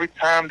it that every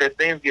time that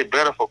things get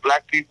better for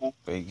black people,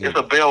 it's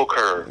a bell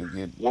curve?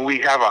 When we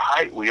have a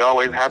height, we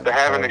always have to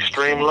have an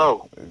extreme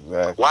low.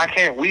 Exactly. Why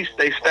can't we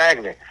stay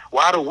stagnant?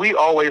 Why do we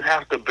always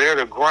have to bear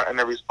the grunt and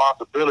the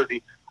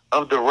responsibility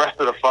of the rest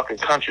of the fucking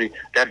country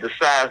that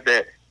decides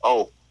that,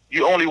 oh,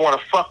 you only want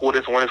to fuck with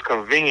us when it's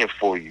convenient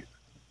for you?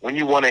 When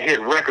you want to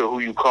hit record, who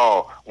you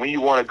call? When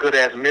you want a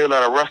good-ass meal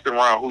at a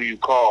restaurant, who you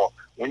call?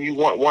 When you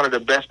want one of the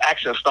best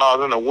action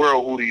stars in the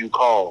world, who do you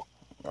call?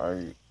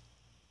 Right.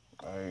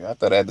 I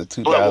thought after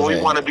 2000. But when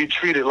we want to be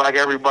treated like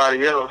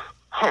everybody else,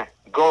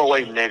 go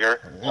away, nigger.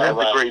 As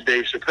the great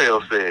Dave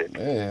Chappelle said.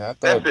 Yeah, I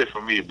thought That's it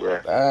for me, bro.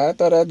 I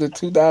thought after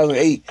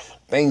 2008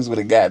 things would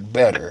have got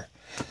better.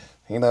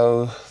 You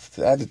know,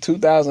 after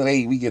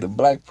 2008 we get a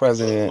black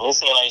president. It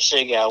seemed like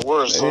shit got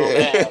worse. So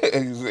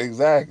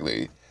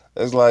Exactly.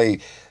 It's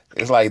like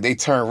they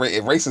turned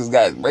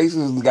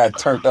racism got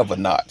turned up a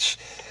notch.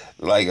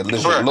 Like a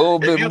little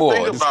bit more.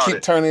 Just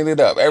keep turning it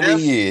up every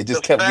year. It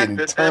just kept getting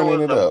turning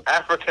it up.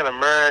 African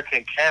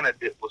American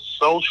candidate was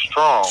so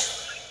strong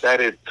that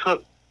it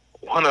took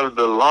one of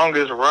the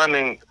longest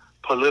running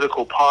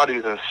political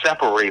parties and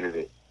separated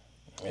it.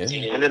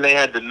 Yeah. And then they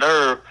had the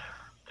nerve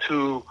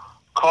to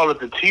call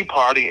it the Tea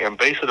Party and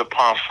base it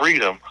upon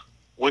freedom,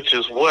 which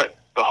is what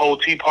the whole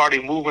Tea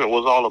Party movement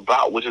was all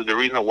about, which is the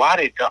reason why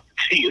they dumped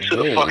the tea into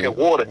the fucking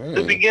water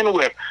to begin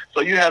with.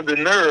 So you have the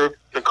nerve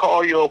to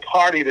call your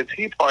party the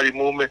Tea Party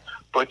movement,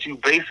 but you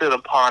base it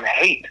upon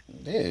hate.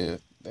 Yeah.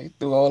 They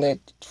threw all that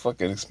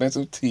fucking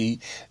expensive tea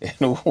in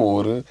the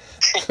water.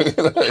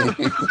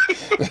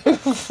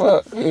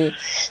 Fuck.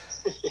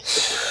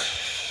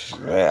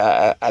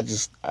 Man,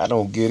 I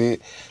don't get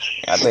it.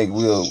 I think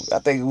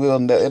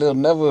it'll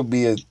never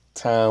be a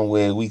time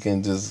where we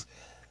can just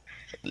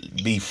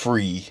be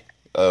free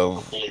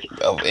of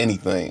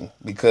anything,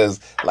 because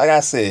like I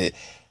said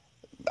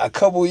a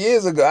couple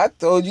years ago, I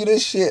told you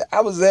this shit.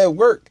 I was at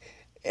work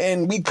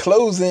and we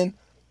closing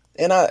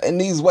And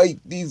these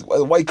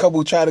white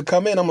couple try to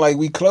come in. I'm like,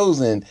 we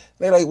closing.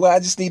 They're like, well, I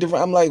just need to.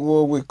 I'm like,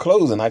 well, we're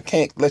closing. I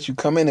can't let you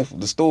come in if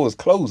the store is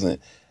closing.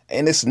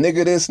 And it's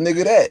nigga this,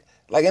 nigga that.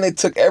 Like, and it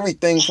took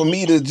everything for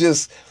me to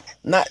just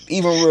not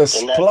even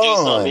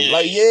respond.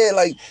 Like, yeah,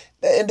 like,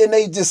 and then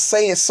they just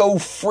say it so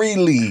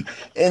freely,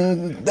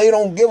 and they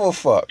don't give a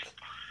fuck.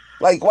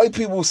 Like, white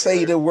people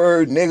say the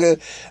word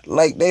nigga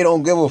like they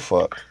don't give a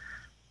fuck.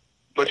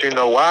 But you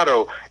know why,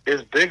 though?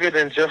 It's bigger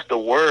than just the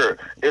word.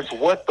 It's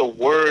what the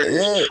word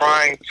is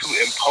trying to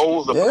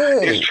impose.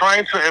 It's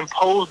trying to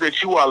impose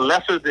that you are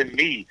lesser than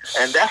me.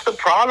 And that's the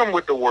problem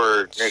with the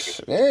word,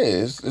 nigga.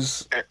 Yeah,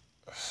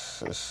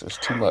 it's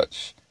too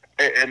much.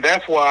 And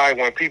that's why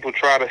when people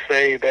try to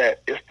say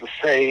that it's the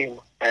same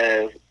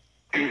as,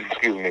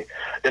 excuse me,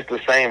 it's the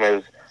same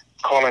as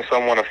calling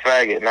someone a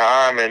faggot.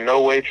 Now, I'm in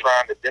no way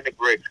trying to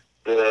denigrate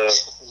the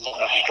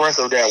strength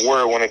of that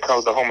word when it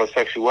comes to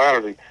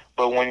homosexuality.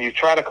 But when you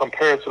try to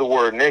compare it to the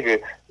word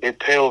nigga, it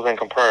pales in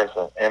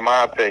comparison, in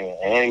my opinion.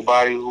 And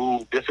anybody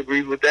who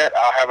disagrees with that,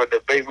 I'll have a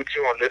debate with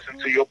you and listen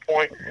to your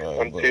point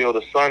until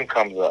the sun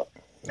comes up.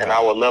 And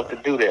I would love to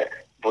do that.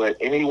 But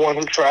anyone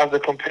who tries to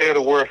compare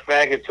the word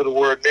faggot to the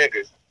word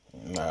nigga,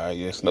 nah,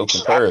 it's no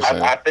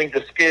comparison. I think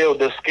the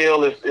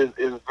scale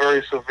is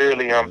very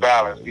severely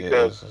unbalanced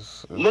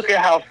because look at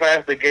how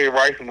fast the gay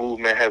rights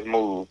movement has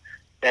moved,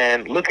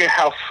 and look at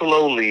how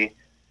slowly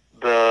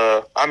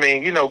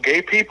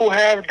gay people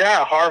have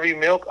died. Harvey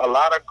Milk, a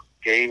lot of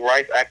gay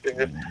rights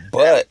activists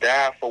have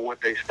died for what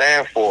they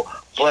stand for,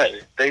 but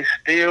they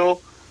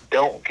still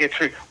don't get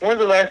treated. When's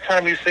the last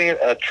time you seen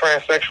a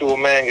transsexual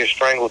man get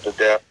strangled to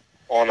death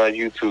on a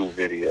YouTube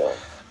video?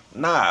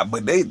 Nah,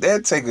 but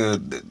they'll take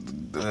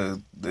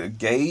the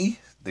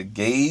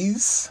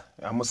gays.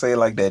 I'm gonna say it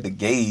like that. The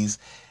gays,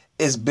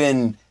 it's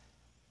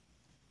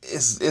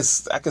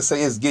I could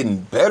say it's getting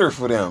better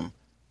for them.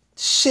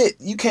 Shit,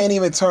 you can't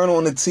even turn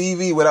on the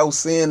TV without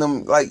seeing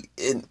them like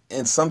in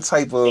some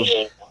type of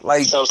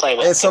some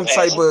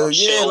type of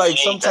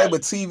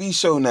TV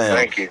show now.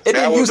 Thank you. It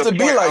didn't used to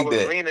be like that.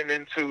 I was leaning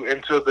into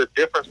the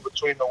difference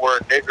between the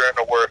word nigger and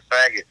the word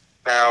faggot.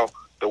 Now,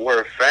 the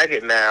word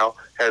faggot now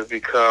has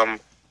become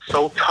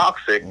so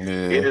toxic,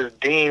 it is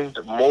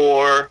deemed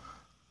more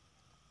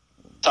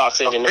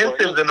toxic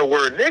offensive than the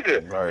word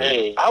nigger.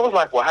 Right. I was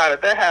like, well, how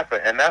did that happen?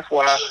 And that's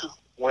why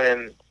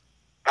when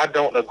I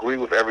don't agree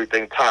with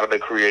everything Tyler, the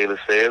Creator,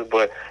 says,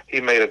 but he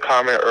made a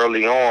comment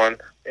early on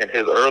in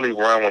his early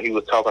run when he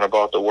was talking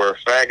about the word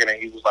faggot,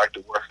 and he was like,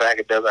 the word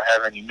faggot doesn't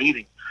have any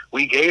meaning.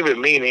 We gave it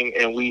meaning,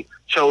 and we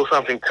chose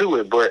something to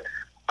it, but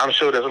I'm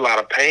sure there's a lot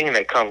of pain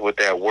that comes with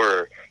that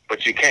word.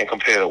 But you can't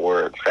compare the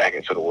word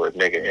faggot to the word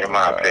nigga, in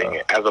my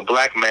opinion. As a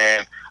black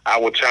man, I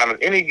would challenge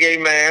any gay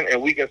man,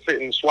 and we can sit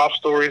and swap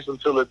stories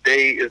until the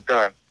day is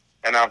done.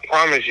 And I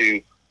promise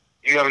you,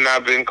 you have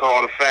not been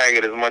called a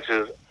faggot as much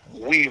as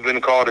we've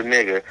been called a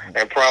nigga,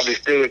 and probably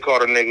still get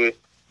called a nigga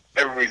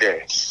every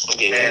day.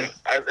 Yeah. And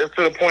it's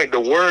to the point, the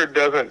word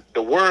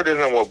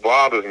isn't what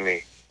bothers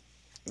me.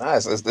 Nah,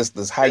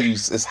 it's how you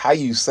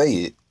say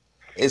it.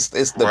 It's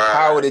the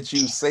power that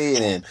you say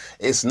it in.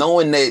 It's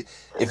knowing that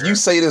if you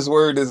say this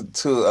word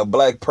to a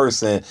black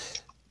person,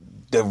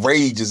 the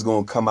rage is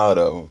gonna come out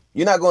of them.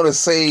 You're not gonna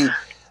say.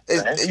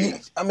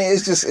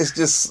 It's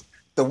just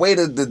the way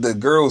that the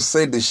girl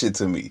said this shit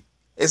to me.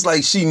 It's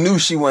like she knew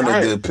she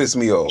wanted to piss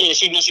me off. Yeah,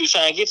 she knew she was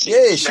trying to get you.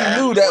 Yeah, she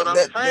knew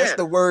that's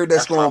the word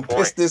that's gonna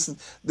piss this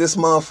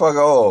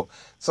motherfucker off.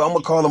 So I'm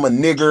gonna call him a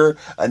nigger,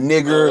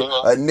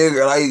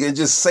 like, and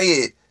just say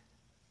it.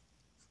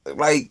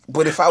 Like,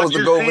 but if I was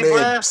to go over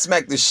there and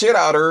smack the shit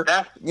out of her,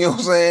 you know what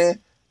I'm saying?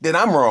 Then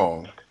I'm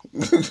wrong.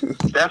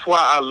 That's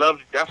why I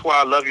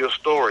love your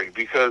story,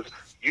 because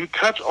you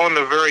touch on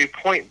the very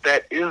point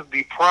that is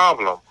the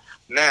problem.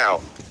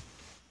 Now,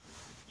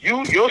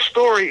 your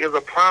story is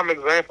a prime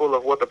example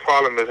of what the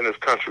problem is in this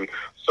country.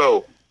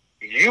 So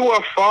you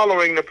are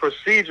following the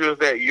procedures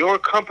that your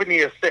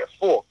company has set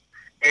forth.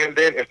 And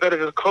then instead of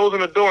just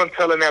closing the door and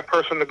telling that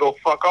person to go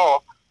fuck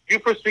off, you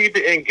proceed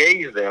to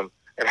engage them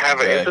and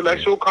have an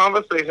intellectual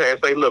conversation and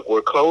say, look,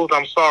 we're closed,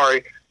 I'm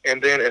sorry.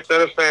 And then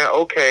instead of saying,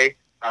 okay,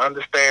 I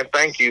understand,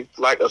 thank you,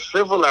 like a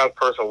civilized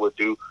person would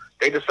do,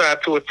 they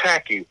decide to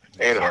attack you.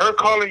 And her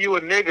calling you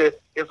a nigga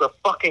is a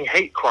fucking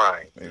hate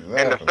crime. Exactly.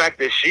 And the fact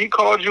that she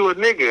called you a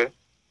nigga,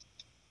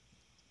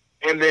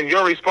 and then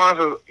your response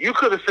is, you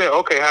could have said,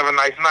 okay, have a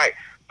nice night.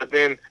 But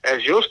then,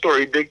 as your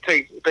story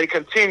dictates, they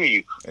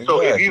continue. Exactly.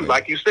 So if you,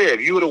 like you said,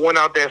 if you would have went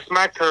out there and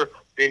smacked her,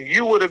 then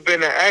you would have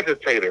been an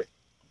agitator.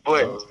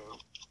 But,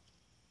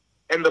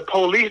 and the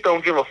police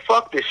don't give a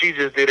fuck that she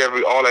just did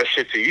all that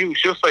shit to you.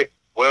 She'll say,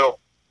 well,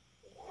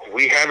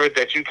 we have it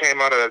that you came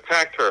out and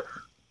attacked her.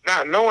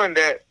 Not knowing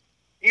that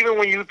even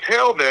when you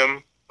tell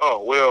them,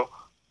 oh, well,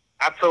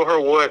 I told her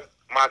what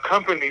my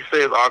company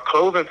says our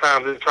closing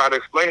times, and try to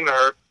explain to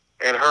her,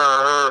 and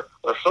her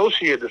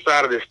associate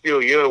decided to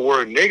still yell the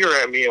word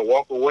nigger at me and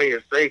walk away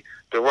and say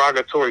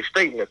derogatory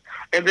statements.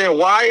 And then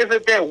why is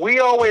it that we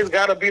always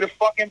got to be the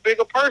fucking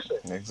bigger person?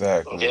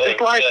 Exactly. It's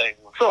like,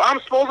 so I'm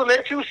supposed to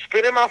let you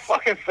spit in my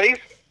fucking face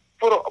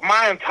for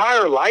my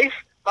entire life.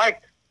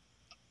 Like,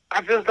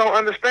 I just don't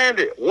understand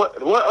it.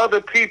 What other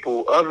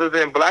people other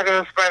than Black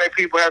and Hispanic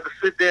people have to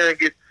sit there and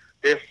get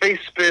their face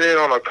spit in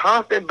on a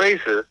constant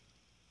basis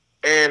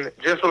and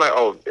just be like,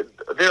 oh,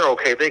 they're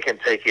okay, they can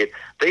take it.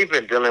 They've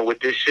been dealing with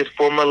this shit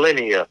for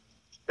millennia.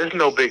 It's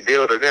no big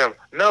deal to them.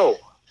 No,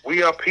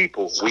 we are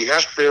people. We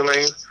have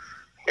feelings,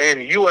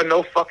 and you are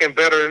no fucking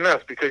better than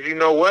us, because you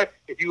know what?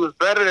 If you was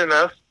better than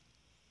us,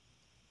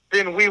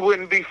 then we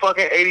wouldn't be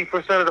fucking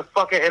 80% of the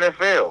fucking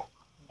NFL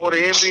or the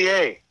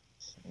NBA.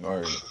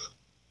 Right.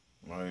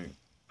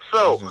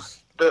 So,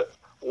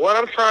 what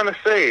I'm trying to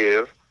say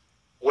is,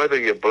 whether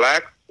you're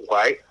black,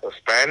 white,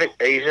 Hispanic,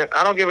 Asian,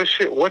 I don't give a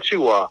shit what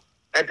you are.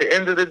 At the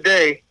end of the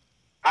day,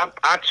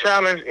 I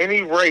challenge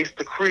any race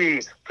to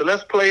creed to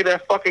let's play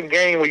that fucking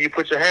game where you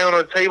put your hand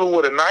on the table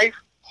with a knife.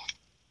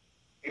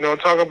 You know what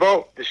I'm talking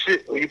about? The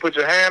shit where you put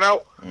your hand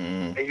out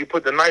and you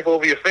put the knife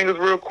over your fingers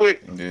real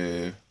quick.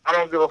 Yeah. I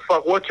don't give a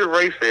fuck what your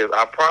race is.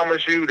 I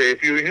promise you that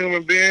if you're a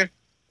human being,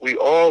 we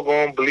all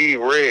gonna bleed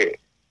red.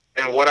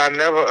 And what I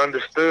never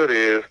understood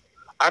is,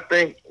 I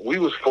think we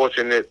was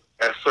fortunate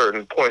at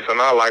certain points in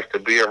our life to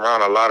be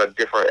around a lot of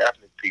different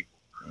ethnic people.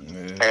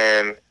 Yeah.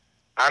 And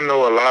I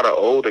know a lot of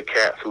older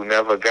cats who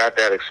never got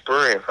that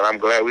experience, and I'm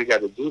glad we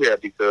got to do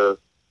that, because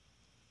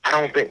I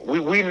don't think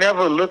we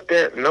never looked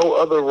at no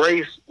other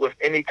race with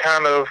any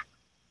kind of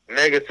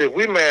negative.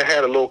 We may have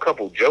had a little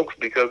couple jokes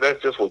because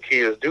that's just what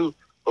kids do,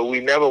 but we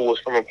never was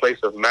from a place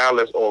of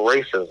malice or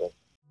racism.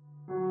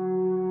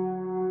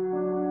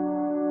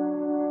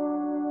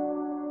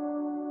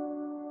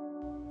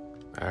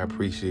 I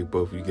appreciate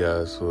both of you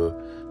guys for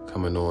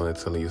coming on and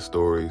telling your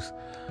stories.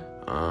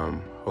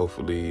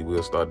 Hopefully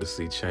we'll start to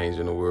see change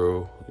in the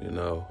world. You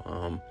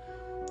know,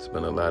 it's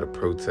been a lot of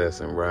protests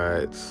and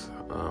riots,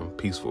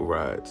 peaceful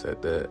riots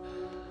at that,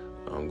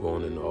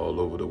 going in all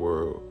over the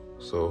world.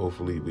 So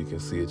hopefully we can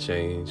see a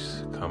change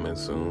coming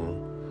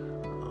soon.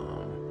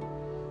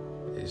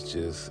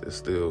 It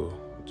still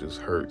just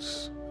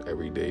hurts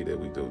every day that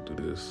we go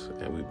through this,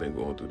 and we've been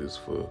going through this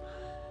for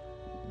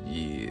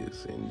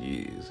years and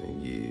years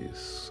and years.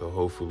 So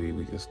hopefully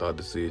we can start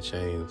to see a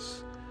change,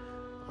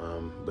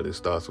 but it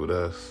starts with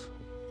us,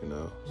 you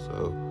know.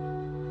 So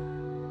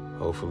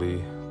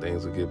hopefully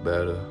things will get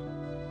better.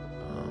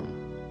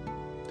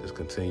 Just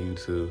continue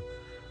to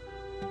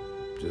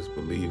just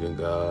believe in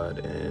God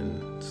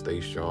and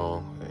stay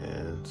strong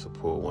and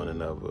support one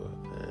another,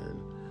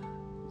 and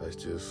let's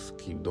just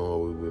keep doing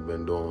what we've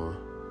been doing,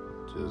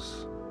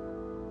 just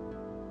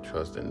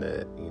trusting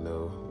that, you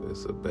know,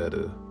 it's a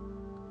better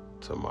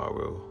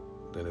tomorrow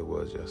than it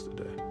was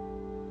yesterday.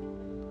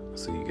 I'll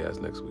see you guys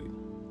next week.